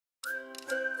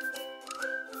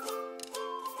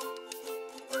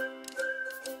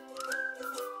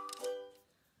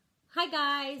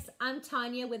guys, I'm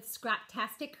Tanya with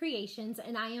Scraptastic Creations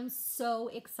and I am so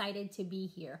excited to be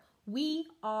here. We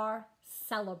are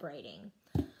celebrating.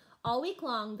 All week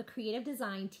long, the creative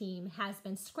design team has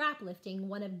been scraplifting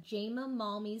one of Jayma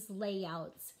Malme's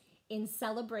layouts in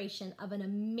celebration of an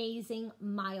amazing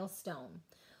milestone.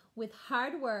 With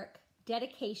hard work,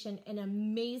 dedication, and an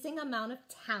amazing amount of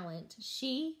talent,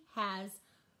 she has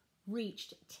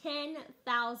reached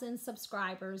 10,000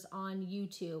 subscribers on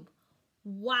YouTube.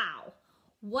 Wow,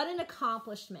 what an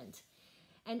accomplishment.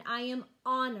 And I am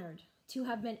honored to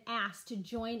have been asked to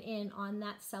join in on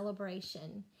that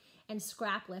celebration and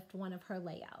scraplift one of her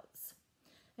layouts.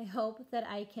 I hope that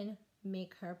I can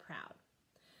make her proud.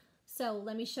 So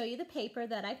let me show you the paper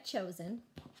that I've chosen.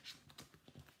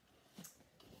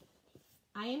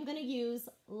 I am going to use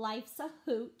Life's a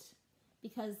Hoot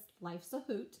because life's a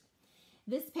hoot.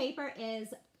 This paper is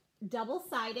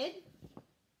double-sided.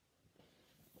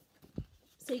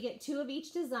 So you get two of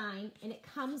each design, and it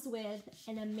comes with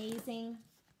an amazing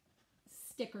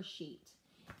sticker sheet.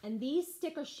 And these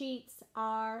sticker sheets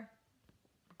have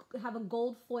a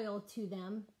gold foil to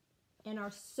them and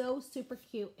are so super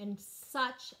cute and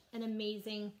such an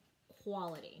amazing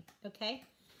quality. Okay,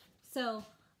 so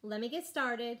let me get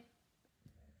started.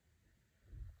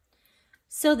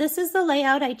 So this is the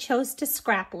layout I chose to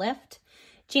scraplift.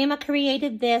 Jayma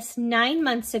created this 9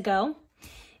 months ago.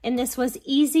 And this was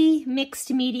easy mixed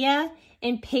media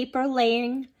and paper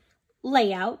laying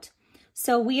layout.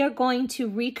 So we are going to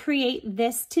recreate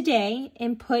this today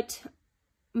and put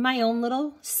my own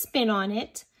little spin on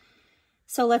it.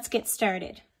 So let's get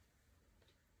started.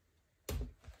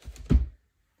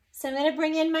 So I'm going to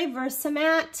bring in my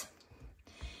Versamat.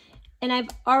 And I've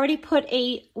already put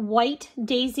a white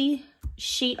daisy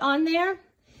sheet on there.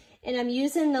 And I'm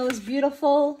using those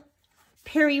beautiful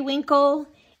periwinkle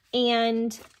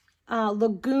and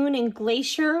lagoon and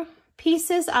glacier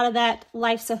pieces out of that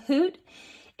Life's a Hoot.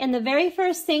 And the very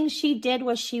first thing she did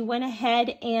was she went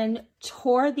ahead and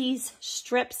tore these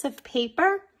strips of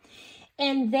paper,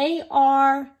 and they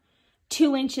are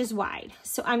 2 inches wide.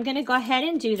 So I'm going to go ahead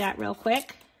and do that real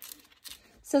quick.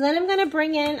 So then I'm going to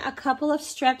bring in a couple of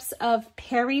strips of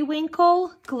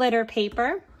periwinkle glitter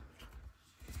paper.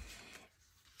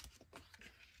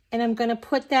 And I'm going to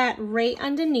put that right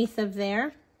underneath of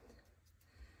there.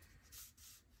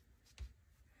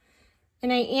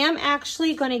 And I am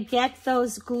actually going to get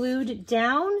those glued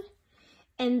down.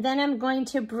 And then I'm going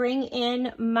to bring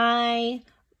in my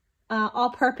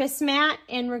all-purpose mat,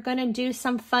 and we're going to do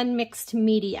some fun mixed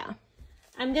media.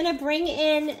 I'm going to bring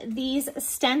in these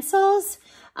stencils.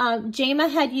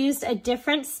 Jayma had used a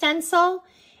different stencil,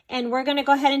 and we're going to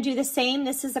go ahead and do the same.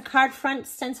 This is a card front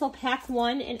stencil pack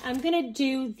 1, and I'm going to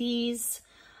do these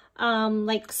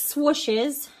like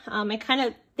swooshes.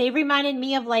 They reminded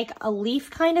me of like a leaf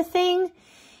kind of thing.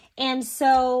 And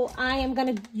so I am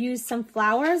going to use some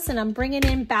flowers, and I'm bringing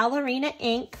in ballerina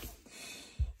ink.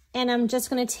 And I'm just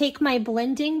going to take my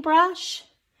blending brush,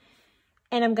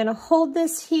 and I'm going to hold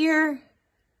this here.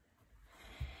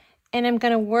 And I'm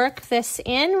going to work this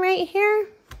in right here.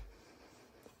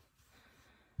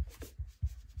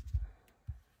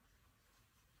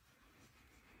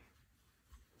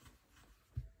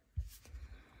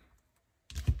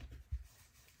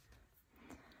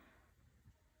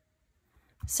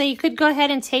 So you could go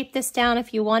ahead and tape this down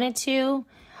if you wanted to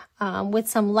with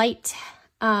some light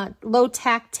low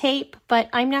tack tape, but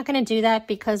I'm not going to do that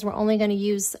because we're only going to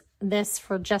use this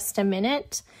for just a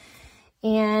minute,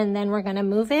 and then we're going to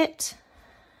move it.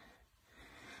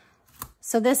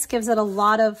 So this gives it a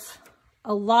lot of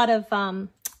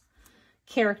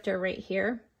character right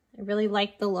here. I really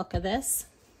like the look of this.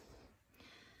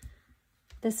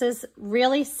 This is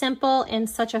really simple and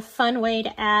such a fun way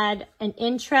to add an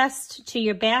interest to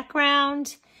your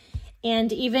background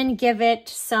and even give it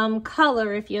some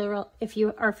color if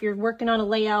you're working on a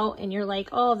layout and you're like,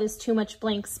 oh, there's too much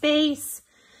blank space.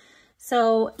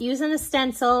 So using a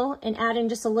stencil and adding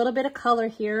just a little bit of color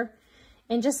here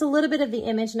and just a little bit of the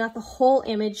image, not the whole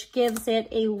image, gives it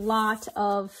a lot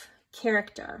of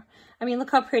character. I mean, look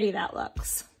how pretty that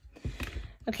looks.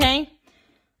 Okay.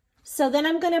 So then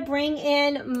I'm going to bring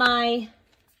in my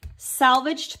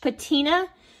salvaged patina.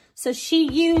 So she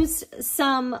used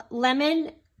some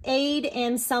lemonade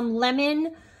and some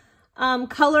lemon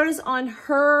colors on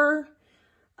her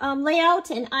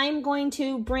layout. And I'm going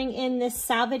to bring in this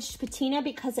salvaged patina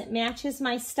because it matches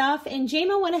my stuff. And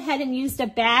Jayma went ahead and used a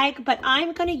bag, but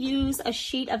I'm going to use a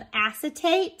sheet of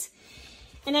acetate.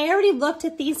 And I already looked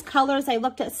at these colors. I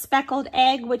looked at speckled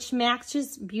egg, which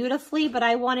matches beautifully, but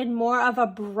I wanted more of a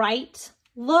bright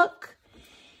look.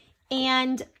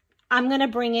 And I'm gonna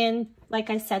bring in, like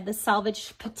I said, the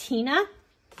Salvage Patina.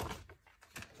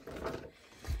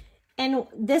 And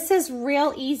this is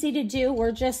real easy to do.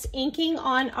 We're just inking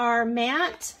on our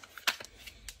mat,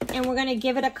 and we're gonna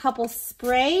give it a couple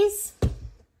sprays.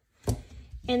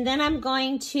 And then I'm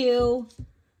going to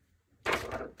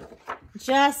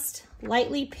just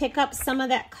lightly pick up some of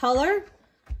that color.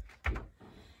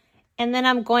 And then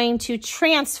I'm going to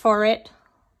transfer it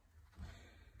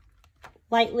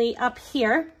lightly up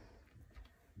here.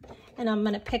 And I'm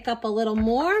going to pick up a little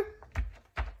more.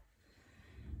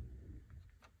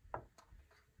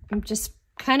 I'm just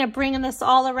kind of bringing this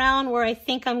all around where I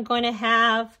think I'm going to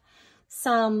have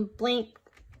some blank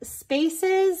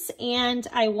spaces, and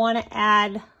I want to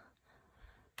add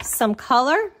some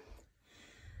color.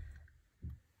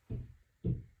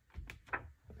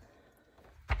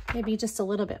 Maybe just a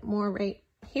little bit more right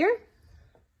here.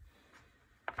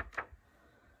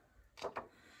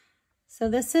 So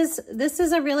this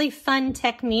is a really fun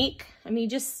technique. I mean,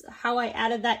 just how I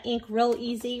added that ink real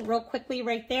easy, real quickly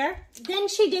right there. Then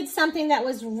she did something that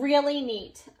was really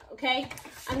neat, okay?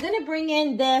 I'm gonna bring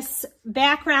in this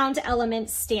background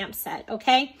element stamp set,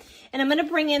 okay? And I'm gonna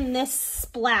bring in this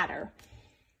splatter.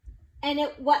 And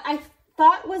what I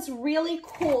thought was really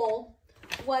cool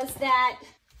was that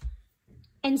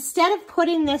instead of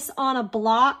putting this on a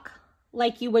block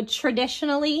like you would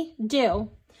traditionally do,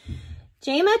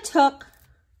 Jayma took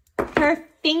her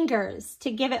fingers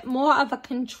to give it more of a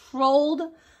controlled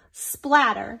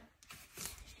splatter,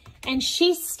 and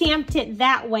she stamped it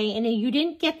that way, and you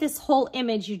didn't get this whole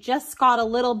image, you just got a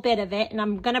little bit of it. And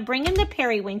I'm gonna bring in the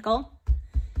periwinkle,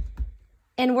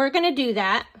 and we're gonna do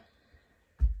that.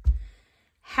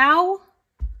 How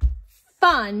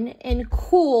fun and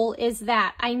cool is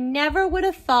that? I never would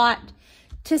have thought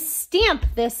to stamp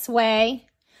this way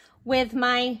with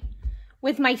my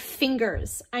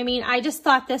fingers. I mean, I just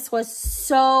thought this was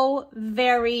so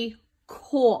very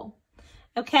cool.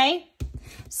 Okay,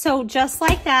 so just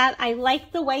like that, I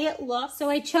like the way it looks. So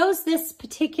I chose this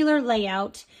particular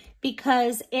layout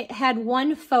because it had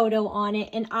one photo on it,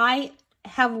 and I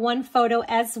have one photo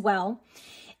as well.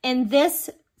 And this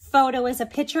photo is a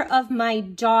picture of my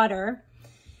daughter,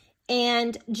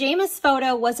 and Jayma's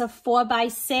photo was a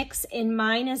 4x6 and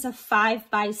mine is a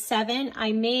 5x7.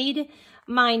 I made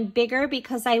mine bigger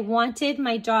because I wanted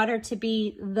my daughter to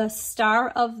be the star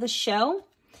of the show,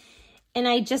 and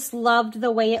I just loved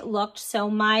the way it looked. So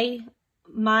my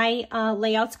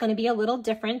layout's going to be a little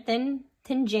different than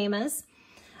Jayma's.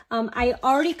 I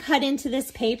already cut into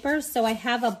this paper, so I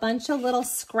have a bunch of little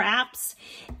scraps,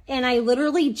 and I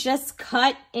literally just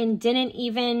cut and didn't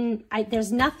even,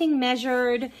 there's nothing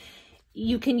measured.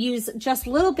 You can use just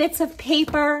little bits of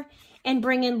paper and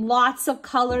bring in lots of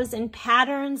colors and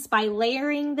patterns by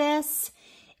layering this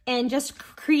and just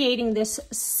creating this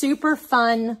super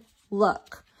fun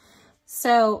look.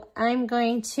 So I'm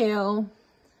going to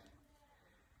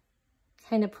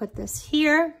kind of put this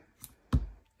here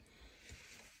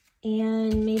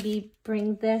and maybe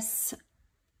bring this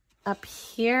up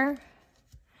here.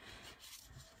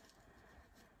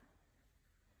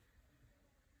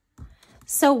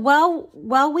 So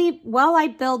while I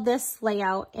build this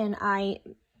layout and I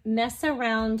mess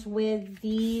around with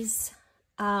these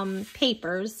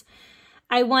papers,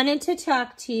 I wanted to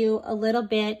talk to you a little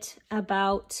bit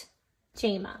about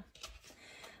Jayma.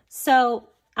 So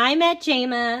I met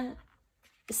Jayma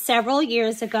several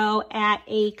years ago at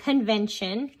a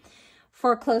convention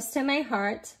for Close to My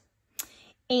Heart,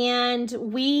 and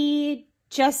we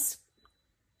just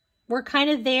were kind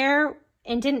of there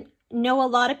and didn't know a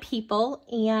lot of people,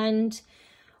 and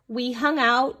we hung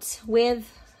out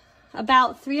with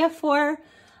about 3 or 4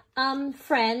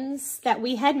 friends that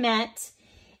we had met,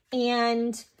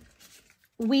 and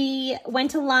we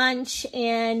went to lunch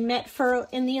and met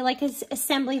in the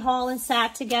assembly hall and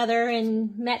sat together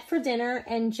and met for dinner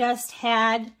and just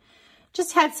had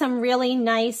some really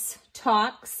nice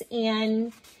talks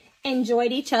and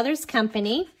enjoyed each other's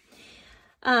company.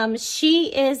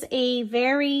 She is a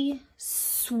very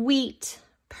sweet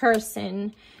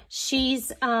person.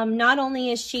 She's not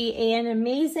only is she an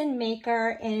amazing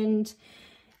maker and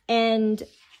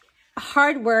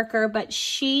hard worker, but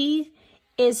she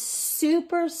is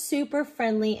super, super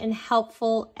friendly and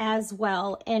helpful as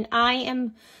well. And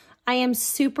I am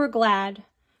super glad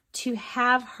to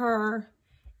have her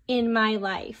in my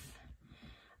life.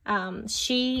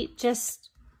 She's just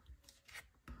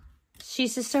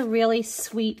a really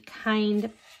sweet,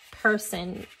 kind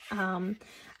person.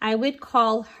 I would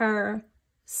call her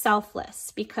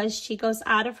selfless because she goes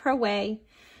out of her way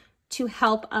to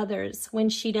help others when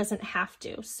she doesn't have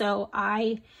to. So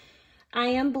I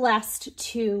am blessed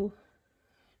to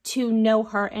to know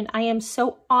her, and I am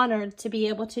so honored to be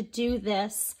able to do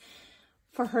this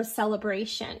for her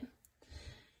celebration.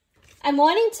 I'm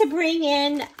wanting to bring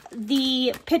in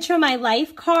the Picture My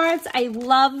Life cards. I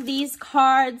love these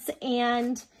cards,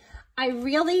 and I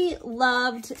really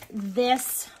loved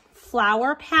this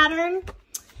flower pattern,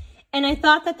 and I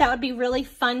thought that that would be really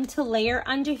fun to layer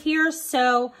under here.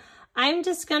 So I'm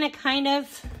just gonna cut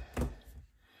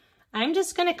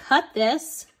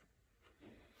this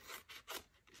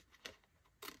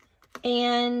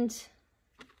and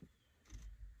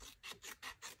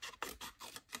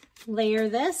layer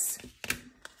this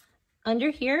under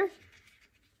here.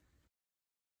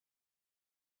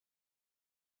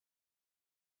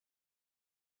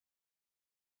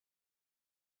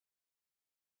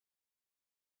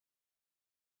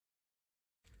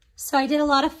 So I did a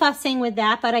lot of fussing with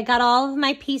that, but I got all of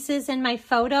my pieces in my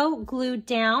photo glued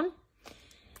down.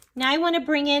 Now I want to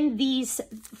bring in these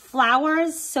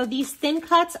flowers. So these thin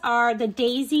cuts are the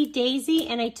daisy,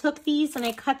 and I took these and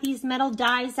I cut these metal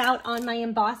dies out on my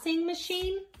embossing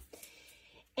machine.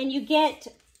 And you get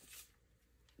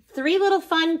 3 little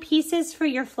fun pieces for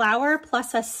your flower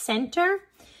plus a center.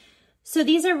 So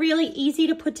these are really easy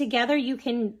to put together. You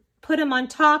can put them on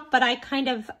top, but I kind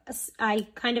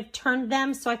of turned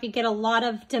them so I could get a lot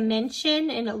of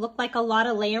dimension and it looked like a lot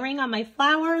of layering on my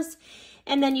flowers.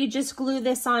 And then you just glue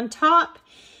this on top.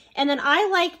 And then I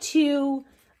like to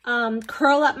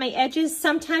curl up my edges.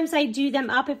 Sometimes I do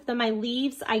them up if they're my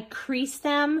leaves, I crease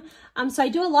them. So I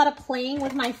do a lot of playing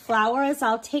with my flowers.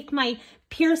 I'll take my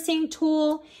piercing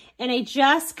tool and I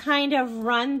just kind of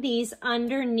run these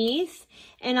underneath,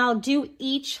 and I'll do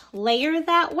each layer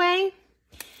that way.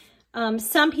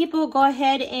 Some people go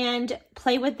ahead and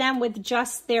play with them with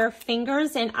just their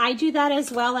fingers, and I do that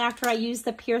as well. After I use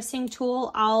the piercing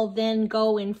tool, I'll then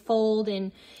go and fold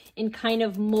and kind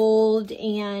of mold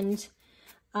and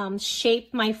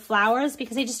shape my flowers,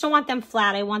 because I just don't want them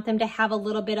flat. I want them to have a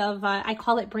little bit of, I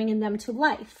call it bringing them to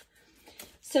life.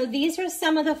 So these are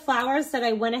some of the flowers that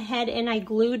I went ahead and I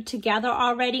glued together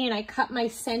already, and I cut my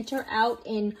center out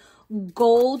in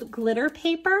gold glitter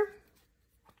paper.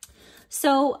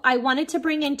 So I wanted to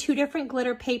bring in 2 different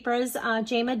glitter papers.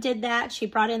 Jayma did that. She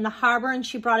brought in the Harbor and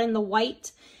she brought in the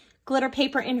white glitter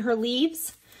paper in her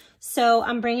leaves. So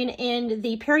I'm bringing in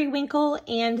the periwinkle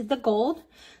and the gold.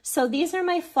 So these are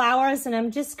my flowers, and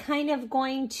I'm just kind of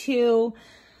going to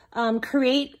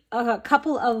create a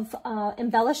couple of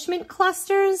embellishment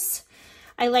clusters.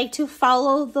 I like to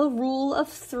follow the rule of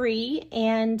 3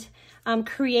 and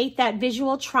create that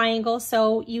visual triangle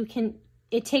so you can,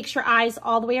 it takes your eyes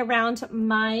all the way around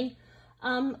my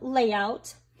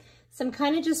layout. So I'm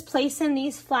kind of just placing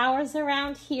these flowers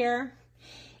around here.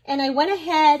 And I went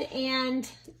ahead and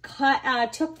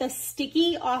took the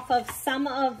sticky off of some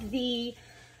of the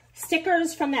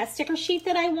stickers from that sticker sheet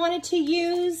that I wanted to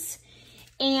use.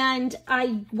 And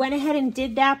I went ahead and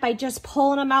did that by just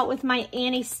pulling them out with my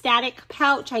anti-static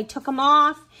pouch. I took them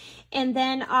off, and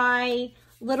then I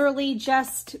literally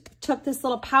just took this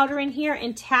little powder in here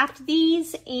and tapped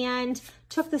these and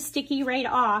took the sticky right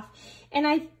off. And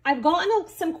I've gotten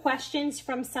some questions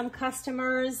from some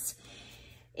customers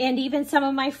and even some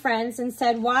of my friends and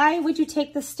said, why would you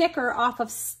take the sticker off of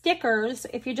stickers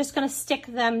if you're just going to stick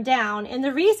them down? And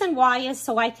the reason why is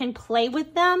so I can play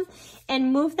with them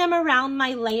and move them around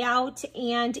my layout,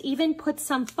 and even put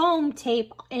some foam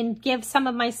tape and give some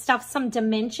of my stuff some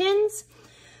dimensions.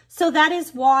 So that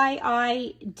is why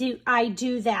I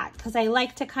do that, because I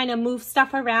like to kind of move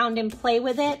stuff around and play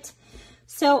with it.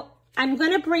 So I'm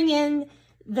going to bring in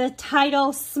the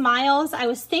title Smiles. I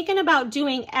was thinking about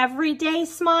doing everyday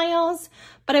smiles,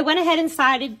 but I went ahead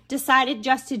and decided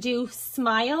just to do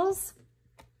smiles.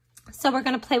 So we're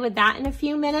going to play with that in a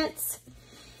few minutes.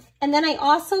 And then I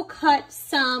also cut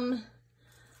some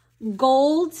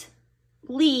gold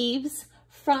leaves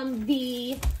from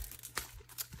the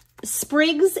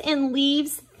Sprigs and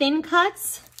Leaves thin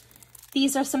cuts.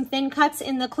 These are some thin cuts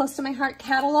in the Close to My Heart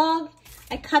catalog.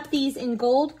 I cut these in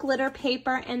gold glitter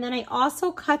paper, and then I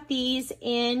also cut these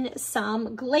in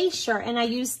some Glacier, and I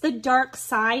used the dark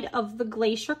side of the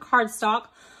Glacier cardstock.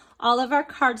 All of our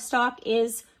cardstock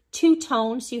is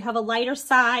 2-tone, so you have a lighter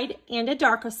side and a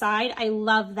darker side. I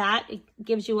love that. It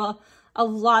gives you a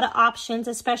lot of options,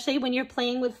 especially when you're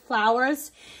playing with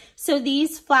flowers. So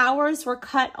these flowers were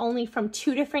cut only from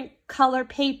 2 different color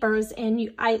papers, and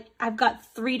I've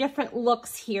got 3 different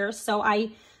looks here, so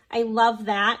I love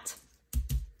that.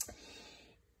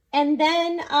 And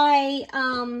then I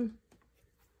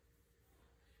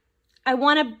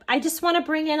just want to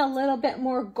bring in a little bit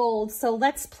more gold. So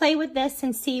let's play with this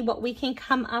and see what we can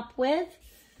come up with.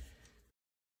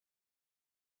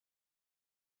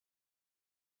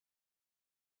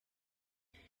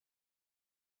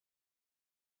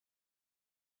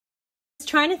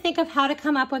 trying to think of how to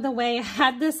come up with a way. I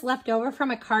had this left over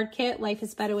from a card kit, Life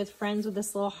is Better with Friends, with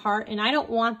this little heart, and I don't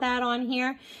want that on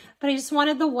here, but I just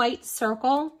wanted the white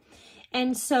circle.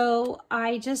 And so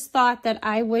I just thought that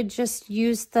I would just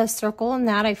use the circle in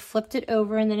that. I flipped it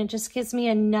over and then it just gives me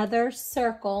another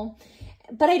circle.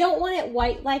 But I don't want it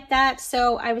white like that.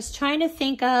 So I was trying to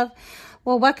think of,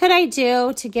 well, what could I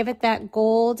do to give it that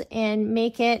gold and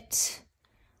make it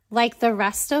like the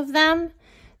rest of them?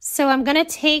 So I'm going to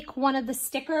take one of the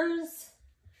stickers,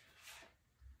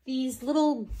 these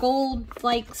little gold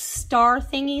like star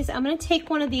thingies. I'm going to take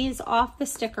one of these off the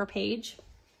sticker page.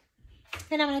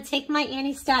 And I'm going to take my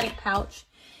anti-static pouch,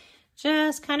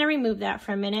 just kind of remove that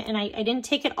for a minute. And I didn't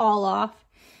take it all off.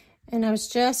 And I was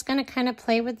just going to kind of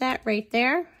play with that right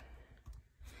there.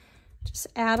 Just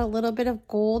add a little bit of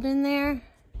gold in there.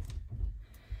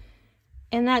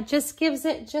 And that just gives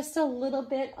it just a little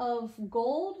bit of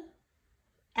gold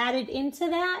added into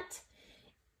that.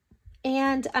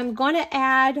 And I'm going to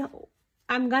add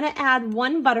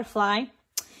one butterfly.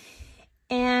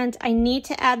 And I need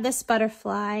to add this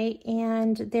butterfly,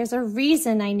 and there's a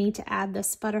reason I need to add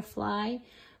this butterfly,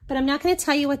 but I'm not going to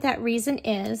tell you what that reason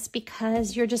is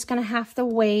because you're just going to have to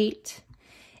wait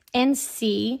and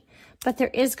see. But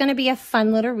there is going to be a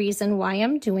fun little reason why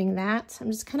I'm doing that.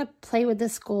 I'm just kind of play with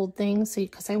this gold thing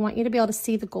because I want you to be able to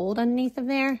see the gold underneath of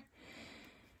there.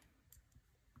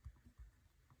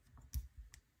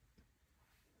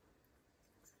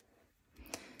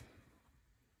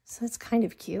 So it's kind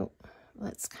of cute.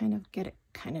 Let's kind of get it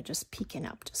kind of just peeking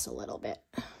up just a little bit.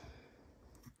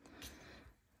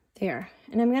 There.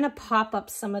 And I'm going to pop up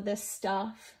some of this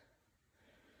stuff.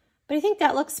 But I think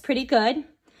that looks pretty good.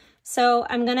 So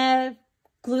I'm going to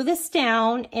glue this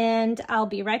down and I'll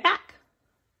be right back.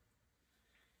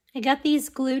 I got these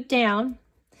glued down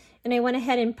and I went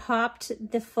ahead and popped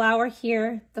the flower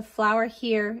here, the flower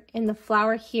here, and the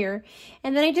flower here.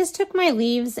 And then I just took my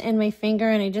leaves and my finger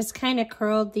and I just kind of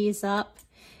curled these up.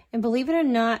 And believe it or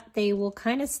not, they will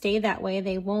kind of stay that way.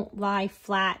 They won't lie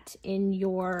flat in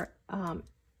your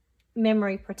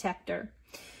memory protector.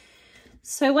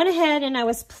 So I went ahead and I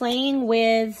was playing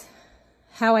with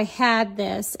how I had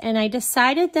this. And I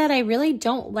decided that I really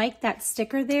don't like that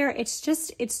sticker there. It's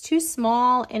too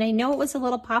small. And I know it was a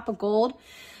little pop of gold.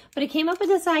 But I came up with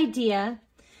this idea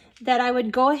that I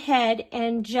would go ahead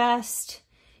and just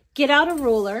get out a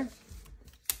ruler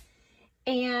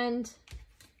and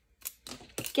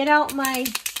get out my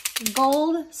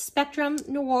gold Spectrum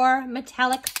Noir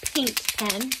metallic paint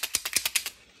pen.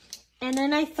 And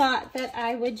then I thought that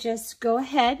I would just go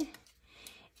ahead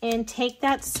and take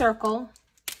that circle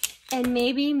and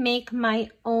maybe make my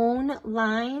own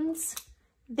lines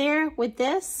there with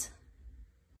this.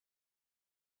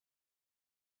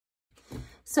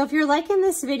 So if you're liking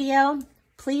this video,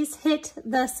 please hit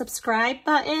the subscribe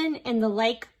button and the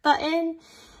like button.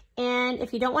 And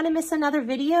if you don't want to miss another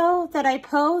video that I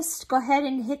post, go ahead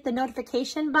and hit the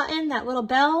notification button, that little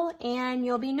bell, and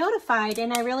you'll be notified.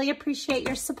 And I really appreciate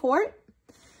your support.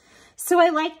 So I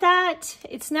like that.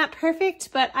 It's not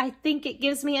perfect, but I think it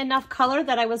gives me enough color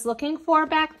that I was looking for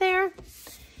back there.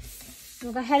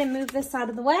 We'll go ahead and move this out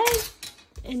of the way,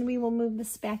 and we will move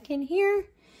this back in here.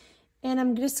 And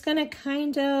I'm just going to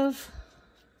kind of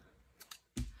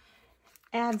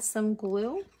add some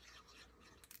glue.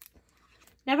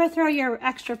 Never throw your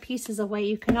extra pieces away.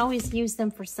 You can always use them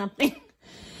for something.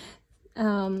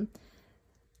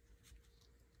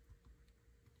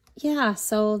 Yeah,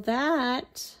 so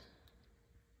that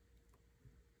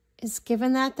is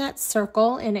giving that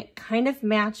circle, and it kind of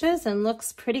matches and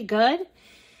looks pretty good.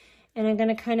 And I'm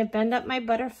going to kind of bend up my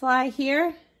butterfly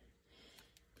here.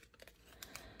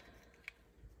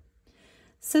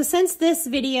 So since this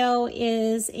video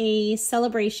is a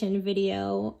celebration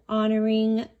video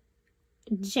honoring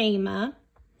Jayma,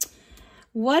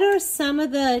 what are some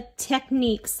of the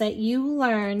techniques that you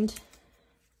learned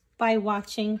by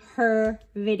watching her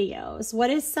videos? What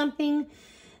is something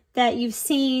that you've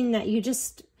seen that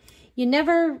you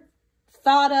never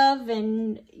thought of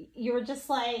and you were just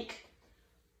like,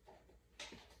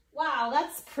 wow,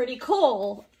 that's pretty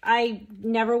cool. I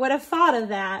never would have thought of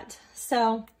that.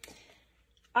 So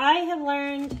I have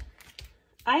learned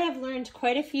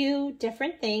quite a few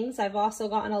different things. I've also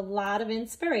gotten a lot of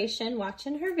inspiration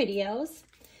watching her videos.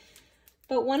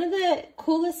 But one of the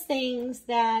coolest things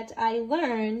that I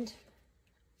learned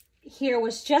here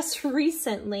was just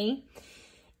recently.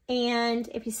 And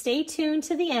if you stay tuned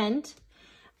to the end,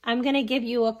 I'm going to give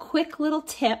you a quick little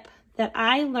tip that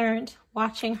I learned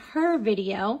watching her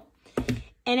video.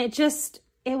 And it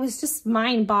was just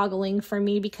mind-boggling for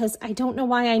me because I don't know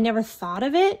why I never thought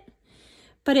of it.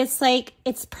 But it's like,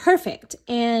 it's perfect.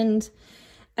 And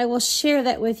I will share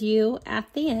that with you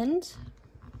at the end.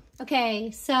 Okay,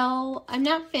 so I'm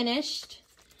not finished.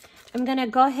 I'm gonna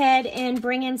go ahead and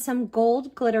bring in some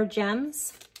gold glitter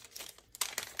gems.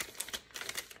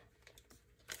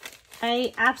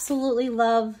 I absolutely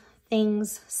love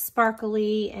things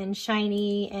sparkly and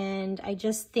shiny, and I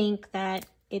just think that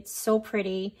it's so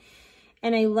pretty.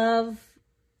 And I love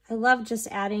just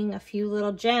adding a few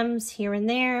little gems here and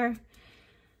there.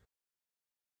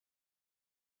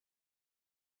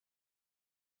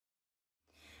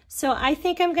 So I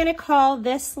think I'm gonna call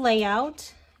this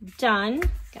layout done.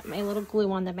 Got my little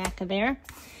glue on the back of there.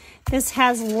 This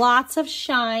has lots of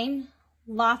shine,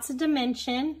 lots of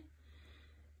dimension.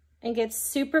 It gets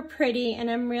super pretty, and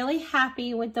I'm really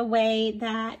happy with the way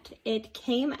that it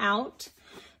came out.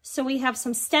 So we have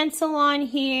some stencil on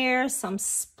here, some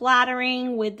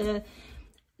splattering with the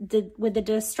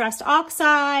Distress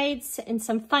Oxides, and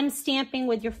some fun stamping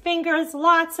with your fingers,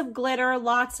 lots of glitter,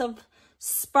 lots of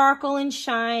sparkle and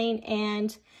shine,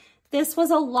 and this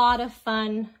was a lot of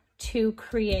fun to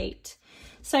create.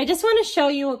 So I just want to show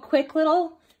you a quick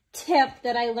little tip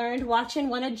that I learned watching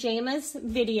one of Jayma's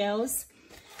videos.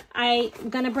 I'm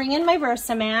going to bring in my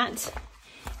Versamat,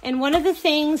 and one of the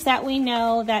things that we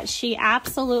know that she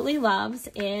absolutely loves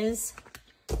is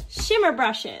shimmer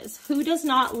brushes. Who does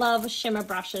not love shimmer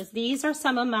brushes? These are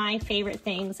some of my favorite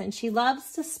things, and she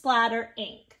loves to splatter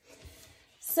ink.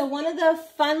 So one of the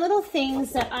fun little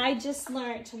things that I just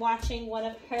learned watching one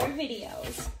of her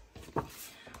videos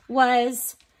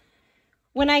was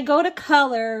when I go to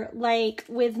color, like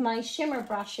with my shimmer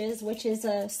brushes, which is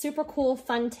a super cool,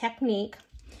 fun technique,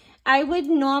 I would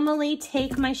normally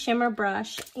take my shimmer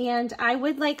brush and I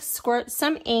would like squirt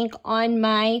some ink on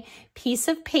my piece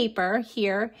of paper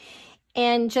here,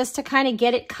 and just to kind of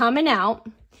get it coming out,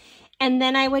 and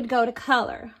then I would go to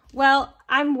color. Well,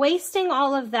 I'm wasting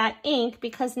all of that ink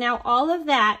because now all of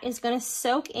that is going to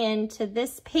soak into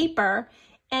this paper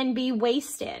and be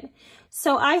wasted.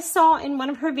 So I saw in one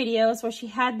of her videos where she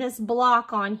had this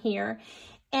block on here,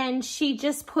 and she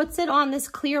just puts it on this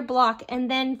clear block,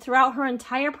 and then throughout her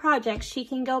entire project, she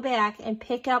can go back and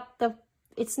pick up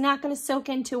it's not going to soak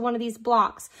into one of these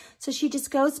blocks. So she just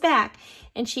goes back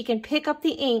and she can pick up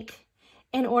the ink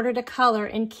in order to color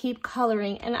and keep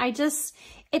coloring. And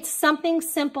it's something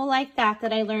simple like that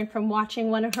that I learned from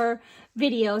watching one of her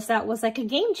videos that was like a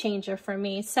game changer for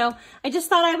me. So I just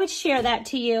thought I would share that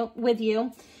with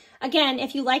you. Again,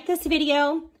 if you like this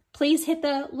video, please hit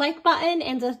the like button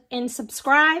and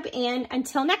subscribe. And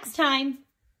until next time.